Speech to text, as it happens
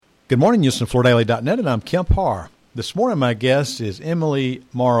Good morning, Houston, FloorDaily.net, and I'm Kemp Harr. This morning, my guest is Emily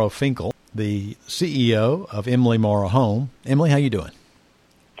Morrow Finkel, the CEO of Emily Morrow Home. Emily, how you doing?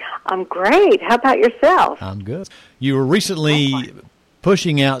 I'm great. How about yourself? I'm good. You were recently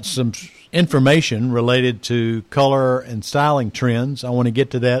pushing out some information related to color and styling trends. I want to get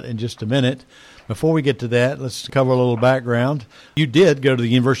to that in just a minute. Before we get to that, let's cover a little background. You did go to the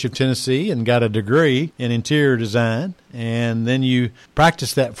University of Tennessee and got a degree in interior design, and then you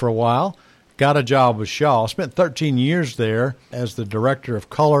practiced that for a while, got a job with Shaw, spent 13 years there as the director of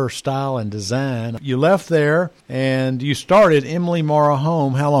color, style, and design. You left there, and you started Emily Morrow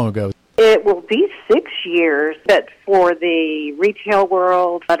Home how long ago? It will be 6 years, but for the retail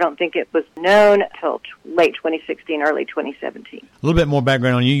world, I don't think it was known until late 2016, early 2017. A little bit more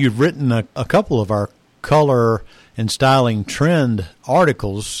background on you. You've written a couple of our color and styling trend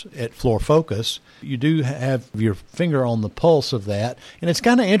articles at Floor Focus. You do have your finger on the pulse of that. And it's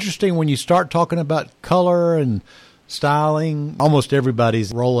kind of interesting when you start talking about color and styling. Almost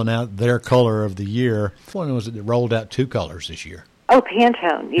everybody's rolling out their color of the year. When was it that rolled out 2 colors this year? Oh,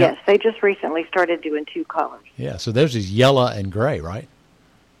 Pantone, yes. They just recently started doing 2 colors. Yeah, so there's this yellow and gray, right?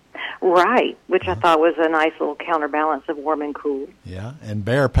 Right, which I thought was a nice little counterbalance of warm and cool. Yeah, and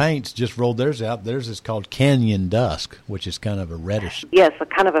Behr Paints just rolled theirs out. Theirs is called Canyon Dusk, which is kind of a reddish. Yes, a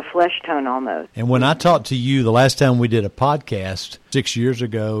kind of a flesh tone almost. And when I talked to you the last time we did a podcast 6 years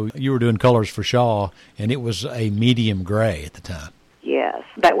ago, you were doing colors for Shaw, and it was a medium gray at the time. Yes,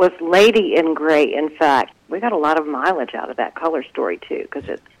 that was Lady in Gray, in fact. We got a lot of mileage out of that color story, too,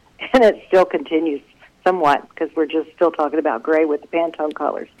 and it still continues somewhat because we're just still talking about gray with the Pantone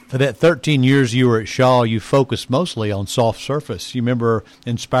colors. For that 13 years you were at Shaw, you focused mostly on soft surface. You remember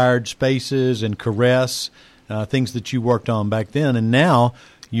Inspired Spaces and Caress, things that you worked on back then, and now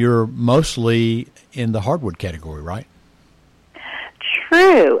you're mostly in the hardwood category, right?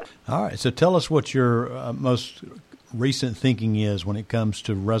 True. All right, so tell us what your most recent thinking is when it comes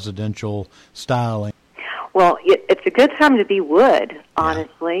to residential styling. Well, it's a good time to be wood,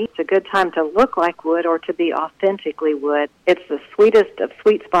 honestly. Yeah. It's a good time to look like wood or to be authentically wood. It's the sweetest of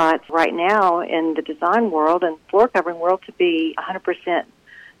sweet spots right now in the design world and floor covering world to be 100%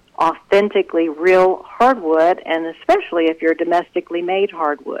 authentically real hardwood, and especially if you're domestically made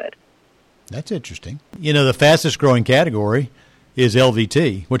hardwood. That's interesting. You know, the fastest growing category is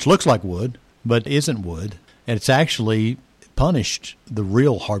LVT, which looks like wood, but isn't wood. And it's actually punished the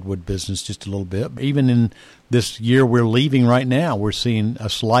real hardwood business just a little bit. Even in this year we're leaving right now, we're seeing a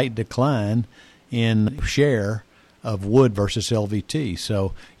slight decline in share of wood versus LVT.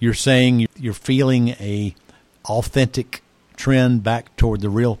 So you're saying you're feeling a authentic trend back toward the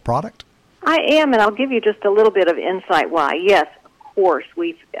real product? I am, and I'll give you just a little bit of insight why. Yes, of course,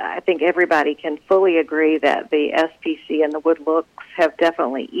 I think everybody can fully agree that the SPC and the wood looks have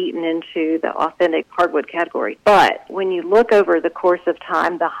definitely eaten into the authentic hardwood category. But when you look over the course of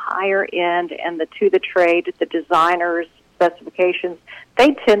time, the higher end and the to the trade, the designers' specifications,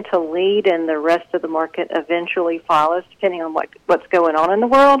 they tend to lead and the rest of the market eventually follows depending on what's going on in the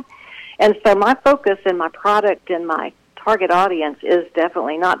world. And so my focus and my product and my target audience is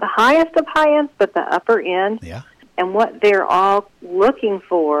definitely not the highest of high ends, but the upper end. Yeah. And what they're all looking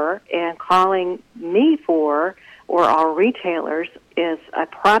for and calling me for, or our retailers, is a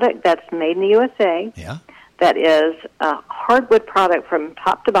product that's made in the USA, that is a hardwood product from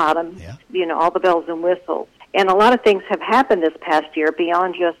top to bottom, all the bells and whistles. And a lot of things have happened this past year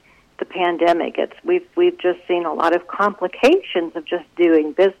beyond just the pandemic. We've just seen a lot of complications of just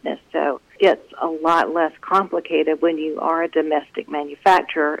doing business. So it's a lot less complicated when you are a domestic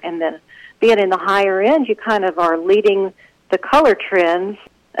manufacturer. And then being in the higher end, you kind of are leading the color trends.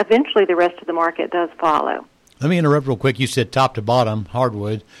 Eventually the rest of the market does follow. Let me interrupt real quick. You said top to bottom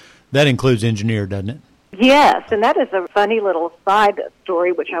hardwood. That includes engineered, doesn't it? Yes, and that is a funny little side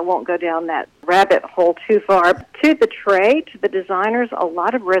story, which I won't go down that rabbit hole too far. To the trade, to the designers, a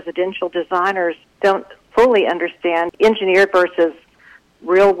lot of residential designers don't fully understand engineered versus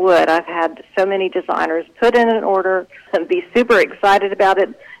real wood. I've had so many designers put in an order and be super excited about it.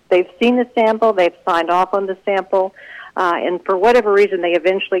 They've seen the sample, they've signed off on the sample, and for whatever reason, they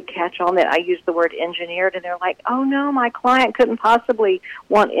eventually catch on that I use the word engineered, and they're like, oh, no, my client couldn't possibly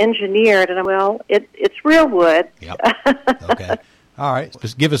want engineered. And it's real wood. Yep. Okay. All right.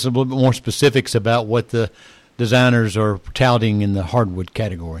 Just give us a little bit more specifics about what the designers are touting in the hardwood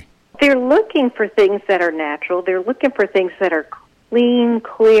category. They're looking for things that are natural. They're looking for things that are clean,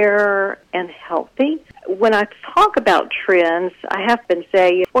 clear, and healthy. When I talk about trends, I have been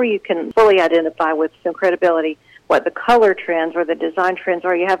saying, before you can fully identify with some credibility what the color trends or the design trends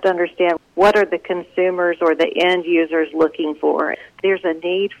are. You have to understand what are the consumers or the end users looking for. There's a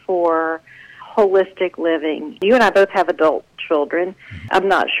need for holistic living. You and I both have adult children. I'm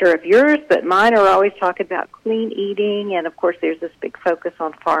not sure if yours, but mine are always talking about clean eating, and of course there's this big focus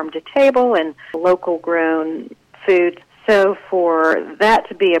on farm to table and local grown foods. So for that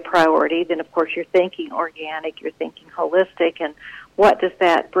to be a priority, then of course you're thinking organic, you're thinking holistic, and what does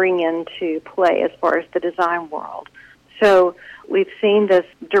that bring into play as far as the design world? So we've seen this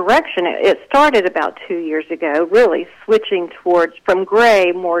direction. It started about 2 years ago, really switching towards from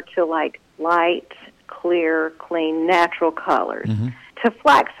gray more to like light, clear, clean, natural colors, to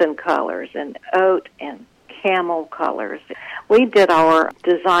flaxen colors and oat and camel colors. We did our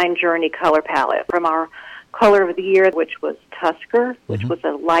design journey color palette from our color of the year, which was Tusker, which was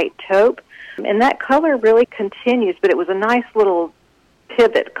a light taupe. And that color really continues, but it was a nice little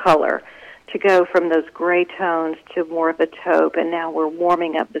pivot color to go from those gray tones to more of a taupe, and now we're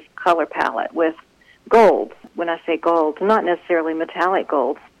warming up this color palette with gold. When I say gold, not necessarily metallic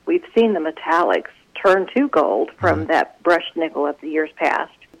gold. We've seen the metallics turn to gold from that brushed nickel of the years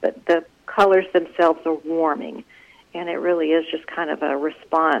past, but the colors themselves are warming, and it really is just kind of a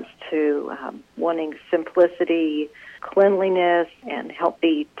response to wanting simplicity, cleanliness, and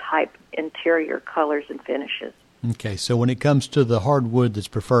healthy type interior colors and finishes. Okay, so when it comes to the hardwood that's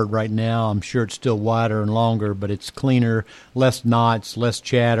preferred right now, I'm sure it's still wider and longer, but it's cleaner, less knots, less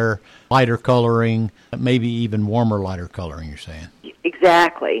chatter, lighter coloring, maybe even warmer, lighter coloring, you're saying?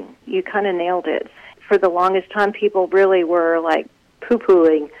 Exactly. You kind of nailed it. For the longest time, people really were like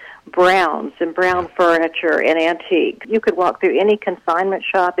poo-pooing browns and brown furniture and antique. You could walk through any consignment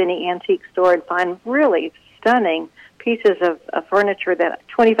shop, any antique store, and find really stunning pieces of furniture that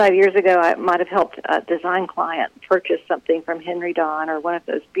 25 years ago I might have helped a design client purchase something from Henry Don or one of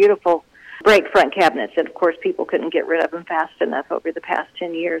those beautiful break front cabinets, and of course people couldn't get rid of them fast enough over the past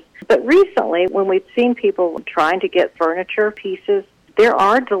 10 years. But recently, when we've seen people trying to get furniture pieces, there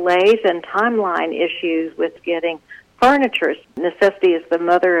are delays and timeline issues with getting furniture. Necessity is the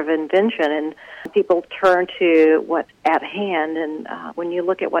mother of invention, and people turn to what's at hand. And when you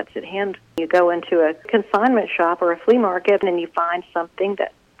look at what's at hand, you go into a consignment shop or a flea market, and you find something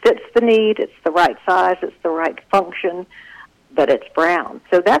that fits the need. It's the right size. It's the right function, but it's brown.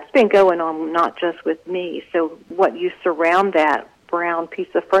 So that's been going on not just with me. So what you surround that brown piece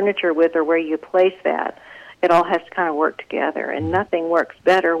of furniture with, or where you place that, it all has to kind of work together. And nothing works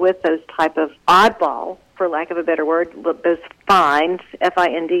better with those type of oddball, for lack of a better word, those finds,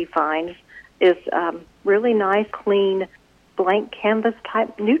 F-I-N-D finds, is really nice, clean, blank canvas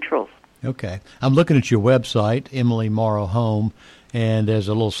type neutrals. Okay. I'm looking at your website, Emily Morrow Home, and there's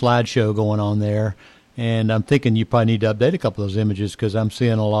a little slideshow going on there. And I'm thinking you probably need to update a couple of those images because I'm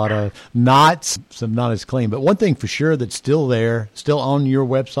seeing a lot of knots, some not as clean. But one thing for sure that's still there, still on your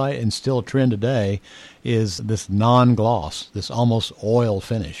website and still a trend today, is this non-gloss, this almost oil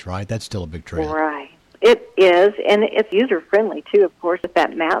finish, right? That's still a big trend. Right. It is, and it's user-friendly, too, of course, with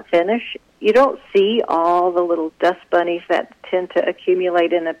that matte finish. You don't see all the little dust bunnies that tend to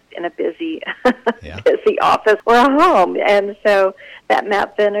accumulate in a busy busy office or a home. And so that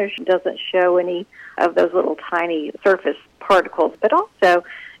matte finish doesn't show any of those little tiny surface particles. But also,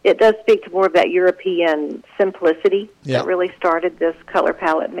 it does speak to more of that European simplicity that really started this color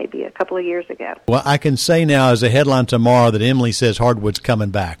palette maybe a couple of years ago. Well, I can say now as a headline tomorrow that Emily says hardwood's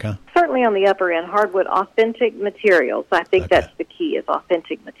coming back, huh? Certainly on the upper end, hardwood, authentic materials. I think that's the key, is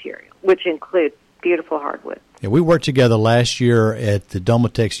authentic material, which includes beautiful hardwood. Yeah, we worked together last year at the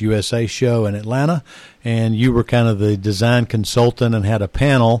Domotex USA show in Atlanta, and you were kind of the design consultant and had a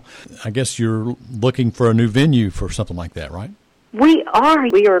panel. I guess you're looking for a new venue for something like that, right? We are.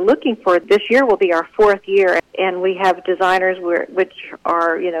 We are looking for, this year will be our 4th year, and we have designers which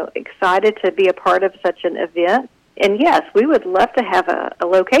are, excited to be a part of such an event. And yes, we would love to have a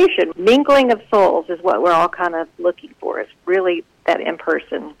location. Mingling of souls is what we're all kind of looking for. It's really that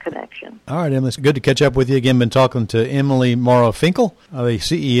in-person connection. All right, Emily, it's good to catch up with you again. Been talking to Emily Morrow Finkel, the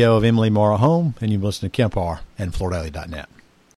CEO of Emily Morrow Home, and you've listened to Kemp R and FloorDaily.net.